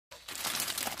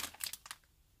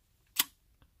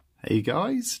Hey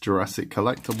guys, Jurassic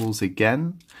Collectibles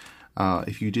again.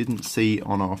 If you didn't see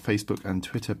on our Facebook and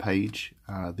Twitter page,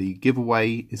 the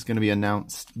giveaway is going to be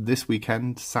announced this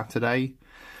weekend, Saturday.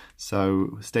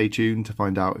 So stay tuned to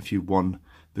find out if you won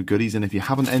the goodies. And if you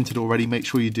haven't entered already, make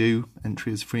sure you do.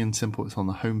 Entry is free and simple. It's on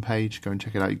the homepage. Go and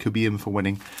check it out. You could be in for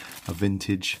winning a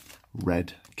vintage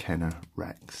red Kenner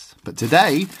Rex. But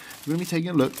today, we're going to be taking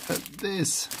a look at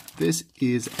this. This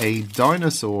is a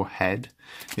dinosaur head.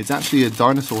 It's actually a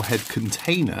dinosaur head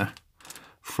container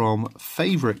from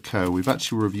Favourite Co. We've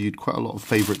actually reviewed quite a lot of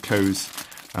Favourite Co.'s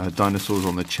dinosaurs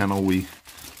on the channel. We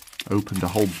opened a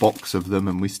whole box of them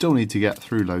and we still need to get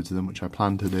through loads of them, which I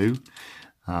plan to do.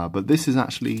 But this is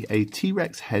actually a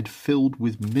T.rex head filled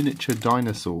with miniature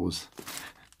dinosaurs.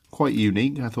 Quite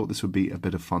unique. I thought this would be a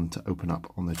bit of fun to open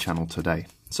up on the channel today.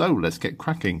 So let's get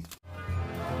cracking.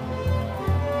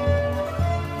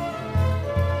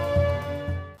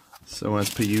 So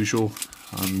as per usual,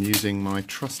 I'm using my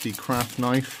trusty craft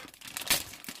knife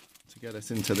to get us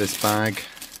into this bag.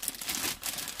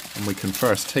 And we can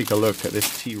first take a look at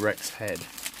this T.rex head.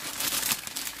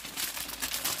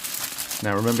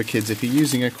 Now remember kids, if you're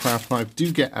using a craft knife,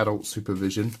 do get adult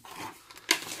supervision.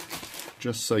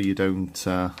 Just so you don't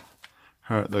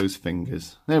hurt those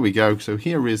fingers. There we go. So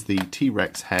here is the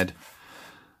T.rex head.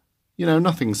 You know,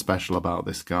 nothing special about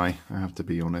this guy, I have to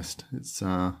be honest. It's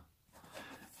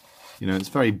you know, it's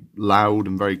very loud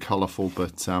and very colourful,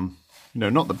 but you know,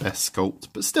 not the best sculpt,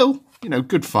 but still, you know,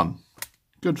 good fun.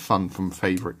 Good fun from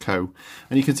Favourite Co.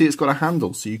 And you can see it's got a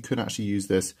handle, so you could actually use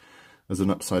this as an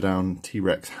upside down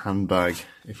T.rex handbag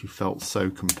if you felt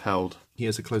so compelled.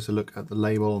 Here's a closer look at the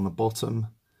label on the bottom.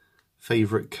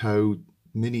 Favourite Co.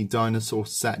 mini dinosaur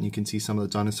set, and you can see some of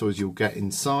the dinosaurs you'll get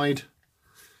inside.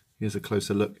 Here's a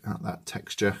closer look at that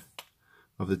texture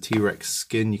of the T.rex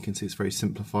skin. You can see it's very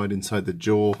simplified inside the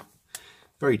jaw.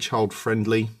 Very child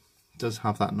friendly. It does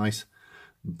have that nice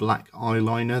black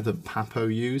eyeliner that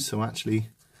Papo used, so actually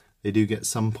they do get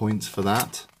some points for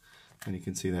that. And you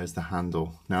can see there's the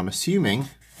handle. Now I'm assuming,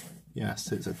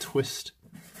 yes, it's a twist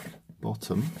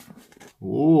bottom.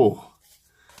 Oh,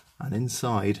 and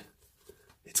inside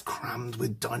it's crammed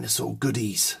with dinosaur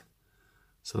goodies.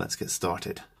 So let's get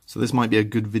started. So this might be a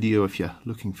good video if you're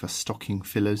looking for stocking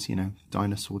fillers, you know,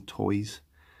 dinosaur toys.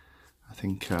 I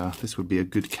think this would be a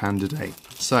good candidate.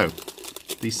 So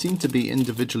these seem to be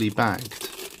individually bagged.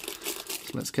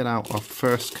 So let's get out our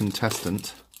first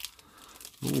contestant.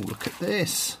 Oh, look at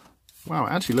this. Wow,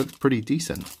 it actually looks pretty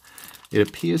decent. It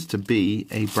appears to be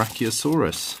a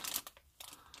Brachiosaurus.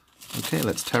 Okay,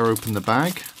 let's tear open the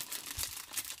bag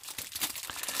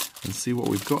and see what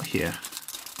we've got here.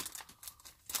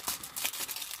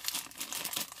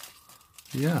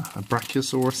 Yeah, a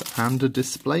Brachiosaurus and a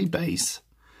display base.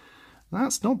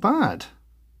 That's not bad.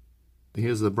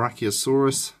 Here's the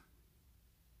Brachiosaurus.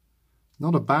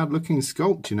 Not a bad looking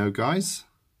sculpt, you know, guys.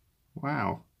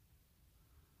 Wow.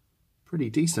 Pretty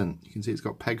decent. You can see it's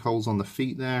got peg holes on the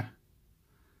feet there.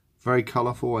 Very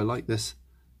colourful. I like this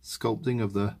sculpting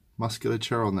of the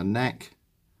musculature on the neck.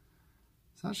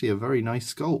 It's actually a very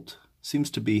nice sculpt.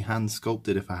 Seems to be hand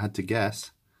sculpted if I had to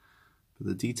guess. But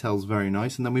the detail's very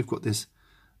nice. And then we've got this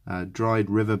dried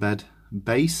riverbed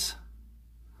base.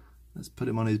 Let's put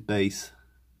him on his base.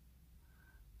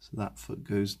 So that foot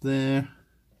goes there.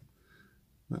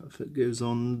 That foot goes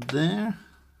on there,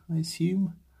 I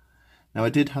assume. Now I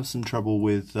did have some trouble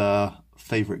with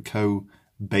Favourite Co.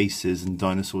 bases and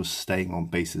dinosaurs staying on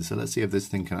bases. So let's see if this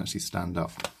thing can actually stand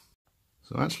up.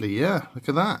 So actually, yeah, look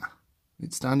at that.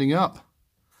 It's standing up.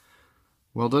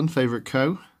 Well done, Favourite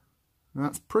Co.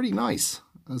 That's pretty nice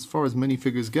as far as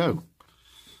minifigures go.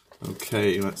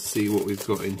 Okay, let's see what we've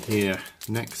got in here.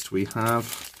 Next we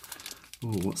have,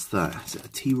 oh, what's that? Is it a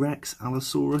T.rex,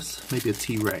 Allosaurus? Maybe a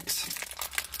T.rex.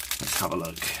 Let's have a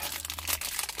look.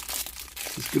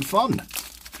 This is good fun.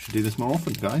 Should do this more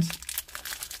often, guys.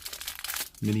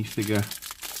 Minifigure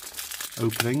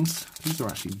openings. These are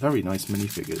actually very nice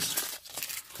minifigures.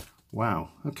 Wow.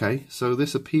 Okay, so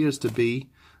this appears to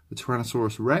be the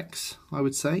Tyrannosaurus Rex, I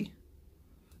would say.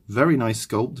 Very nice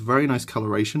sculpt, very nice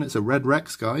coloration. It's a red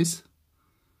Rex, guys.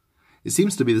 It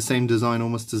seems to be the same design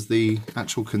almost as the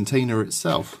actual container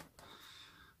itself.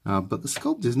 But the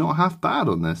sculpt is not half bad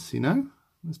on this, you know?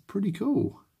 It's pretty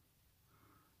cool.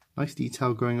 Nice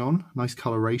detail going on, nice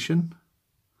coloration.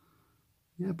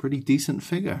 Yeah, pretty decent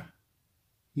figure.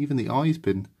 Even the eye's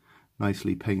been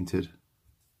nicely painted.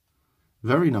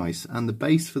 Very nice. And the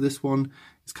base for this one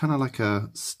is kind of like a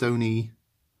stony,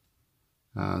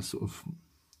 sort of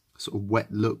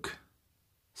wet look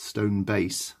stone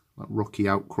base, like rocky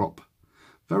outcrop.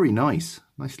 Very nice,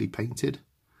 nicely painted,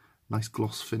 nice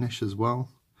gloss finish as well.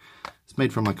 It's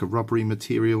made from like a rubbery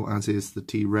material, as is the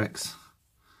T.rex.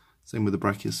 Same with the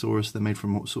Brachiosaurus. They're made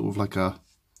from sort of like a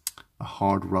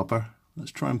hard rubber.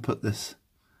 Let's try and put this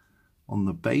on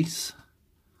the base.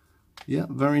 Yeah,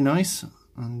 very nice.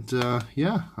 And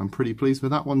yeah, I'm pretty pleased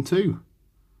with that one too.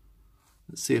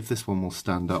 Let's see if this one will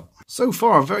stand up. So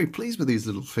far, I'm very pleased with these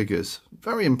little figures.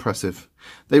 Very impressive.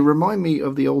 They remind me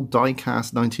of the old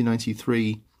die-cast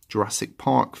 1993 Jurassic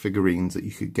Park figurines that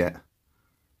you could get.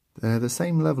 They're the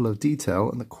same level of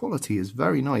detail and the quality is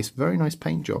very nice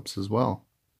paint jobs as well.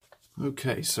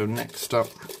 Okay, so next up,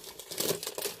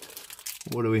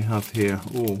 what do we have here?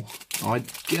 Oh, I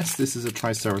guess this is a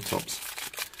Triceratops,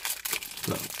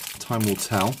 but time will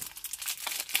tell.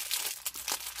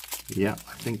 Yeah,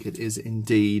 I think it is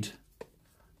indeed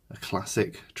a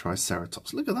classic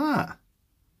Triceratops. Look at that.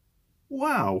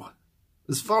 Wow.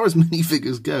 As far as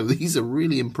minifigures go, these are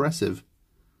really impressive.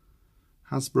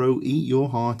 Hasbro, eat your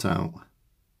heart out.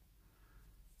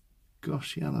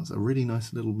 Gosh, yeah, that's a really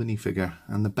nice little minifigure.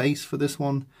 And the base for this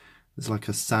one is like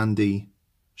a sandy,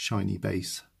 shiny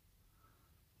base,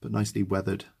 but nicely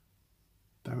weathered.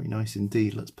 Very nice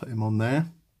indeed. Let's put him on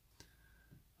there.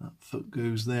 That foot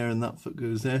goes there and that foot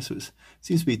goes there. So it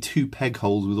seems to be 2 peg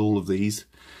holes with all of these.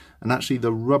 And actually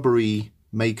the rubbery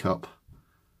makeup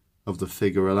of the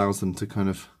figure allows them to kind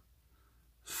of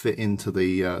fit into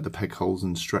the peg holes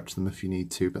and stretch them if you need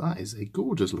to. But that is a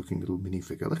gorgeous looking little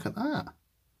minifigure. Look at that.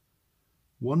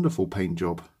 Wonderful paint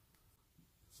job.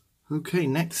 Okay,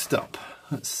 next up.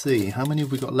 Let's see. How many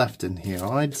have we got left in here?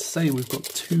 I'd say we've got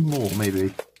 2 more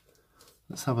maybe.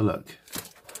 Let's have a look.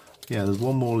 Yeah, there's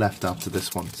 1 more left after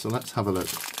this one, so let's have a look.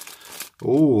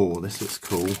 Oh, this looks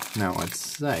cool. Now, I'd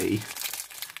say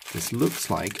this looks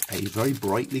like a very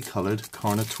brightly coloured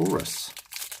Carnotaurus,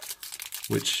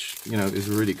 which, you know, is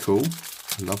really cool.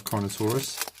 I love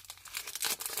Carnotaurus.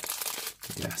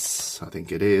 Yes, I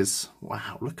think it is.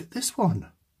 Wow, look at this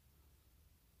one.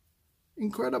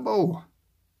 Incredible.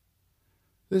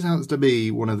 This happens to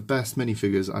be one of the best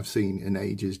minifigures I've seen in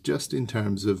ages, just in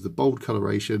terms of the bold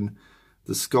coloration,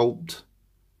 the sculpt.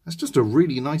 That's just a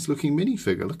really nice looking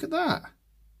minifigure. Look at that.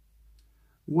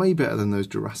 Way better than those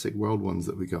Jurassic World ones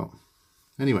that we got.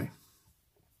 Anyway,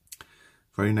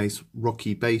 very nice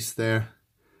rocky base there.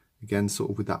 Again,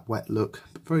 sort of with that wet look,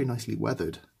 but very nicely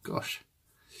weathered. Gosh.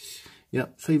 Yeah,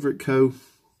 favourite co.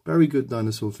 Very good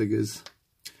dinosaur figures.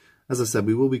 As I said,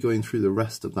 we will be going through the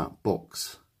rest of that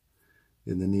box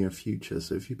in the near future.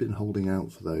 So if you've been holding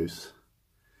out for those,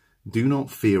 do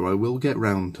not fear, I will get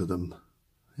round to them.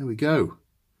 There we go.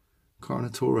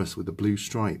 Carnotaurus with the blue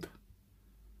stripe.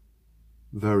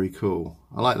 Very cool.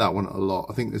 I like that one a lot.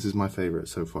 I think this is my favourite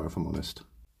so far, if I'm honest.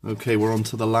 Okay, we're on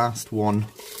to the last one.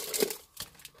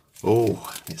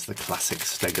 Oh, it's the classic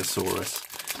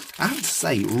Stegosaurus. I have to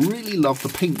say, really love the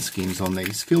paint schemes on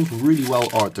these. Feels really well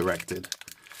art directed.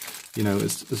 You know,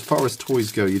 as far as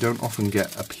toys go, you don't often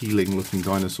get appealing looking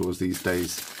dinosaurs these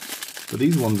days. But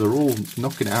these ones are all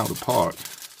knocking it out of the park.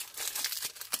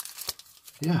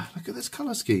 Yeah, look at this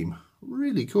colour scheme.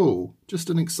 Really cool. Just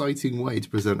an exciting way to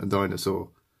present a dinosaur.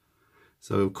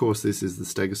 So, of course, this is the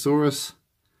Stegosaurus.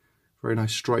 Very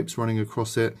nice stripes running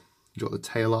across it. You've got the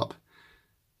tail up.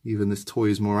 Even this toy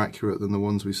is more accurate than the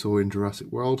ones we saw in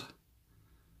Jurassic World.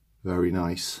 Very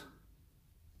nice.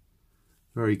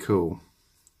 Very cool.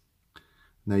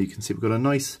 Now you can see we've got a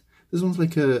nice... This one's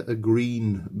like a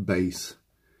green base.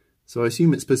 So I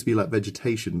assume it's supposed to be like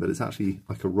vegetation, but it's actually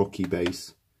like a rocky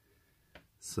base.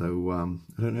 So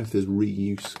I don't know if there's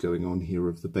reuse going on here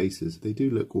of the bases. They do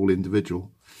look all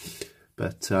individual.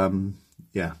 But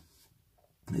yeah,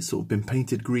 it's sort of been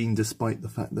painted green despite the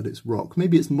fact that it's rock.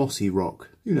 Maybe it's mossy rock.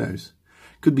 Who knows?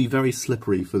 Could be very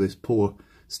slippery for this poor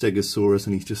Stegosaurus,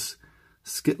 and he's just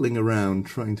skittling around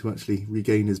trying to actually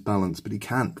regain his balance, but he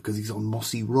can't because he's on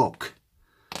mossy rock.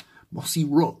 Mossy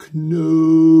rock,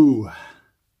 no!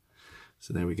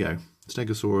 So there we go.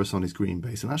 Stegosaurus on his green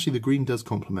base. And actually the green does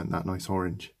complement that nice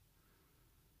orange.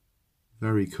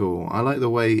 Very cool. I like the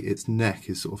way its neck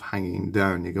is sort of hanging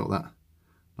down. You got that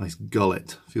nice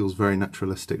gullet. Feels very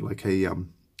naturalistic, like a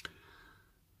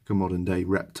modern day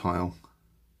reptile.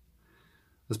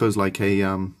 I suppose like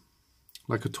a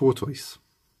tortoise.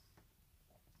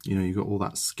 You know, you've got all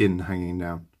that skin hanging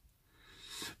down.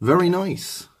 Very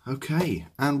nice. Okay,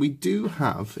 and we do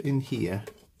have in here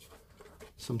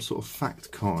some sort of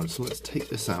fact card. So let's take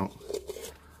this out.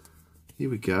 Here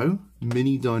we go.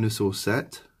 Mini dinosaur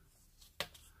set.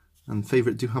 And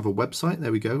Favourite do have a website.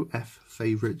 There we go.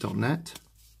 ffavorite.net.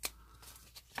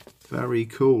 Very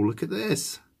cool. Look at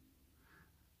this.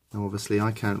 Now obviously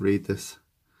I can't read this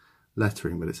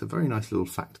lettering, but it's a very nice little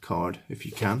fact card if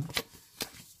you can.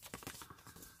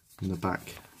 And the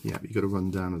back Yeah, you got a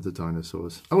rundown of the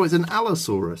dinosaurs. Oh, it's an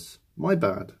Allosaurus. My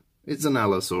bad. It's an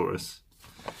Allosaurus.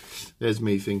 There's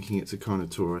me thinking it's a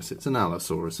Carnotaurus. It's an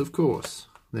Allosaurus, of course.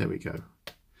 There we go.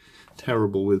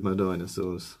 Terrible with my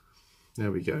dinosaurs.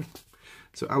 There we go.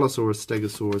 So Allosaurus,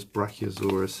 Stegosaurus,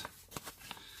 Brachiosaurus,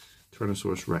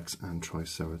 Tyrannosaurus Rex and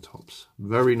Triceratops.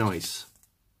 Very nice.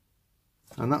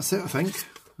 And that's it, I think.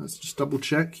 Let's just double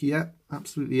check. Yeah,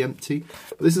 absolutely empty.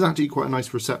 But this is actually quite a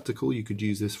nice receptacle. You could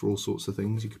use this for all sorts of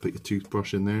things. You could put your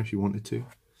toothbrush in there if you wanted to.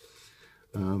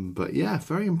 But yeah,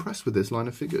 very impressed with this line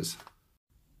of figures.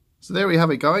 So there we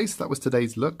have it, guys. That was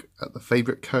today's look at the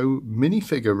Favourite Co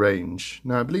minifigure range.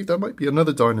 Now, I believe there might be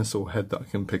another dinosaur head that I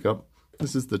can pick up.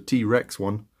 This is the T.rex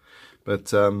one.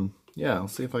 But yeah, I'll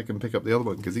see if I can pick up the other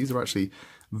one, because these are actually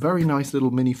very nice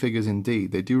little minifigures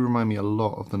indeed. They do remind me a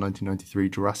lot of the 1993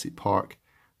 Jurassic Park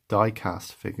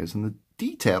die-cast figures, and the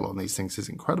detail on these things is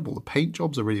incredible. The paint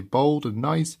jobs are really bold and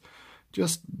nice.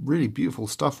 Just really beautiful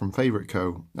stuff from Favourite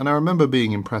Co. And I remember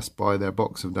being impressed by their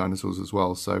box of dinosaurs as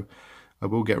well, so I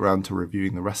will get around to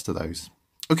reviewing the rest of those.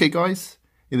 Okay, guys,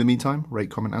 in the meantime, rate,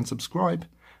 comment and subscribe,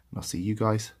 and I'll see you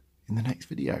guys in the next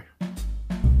video.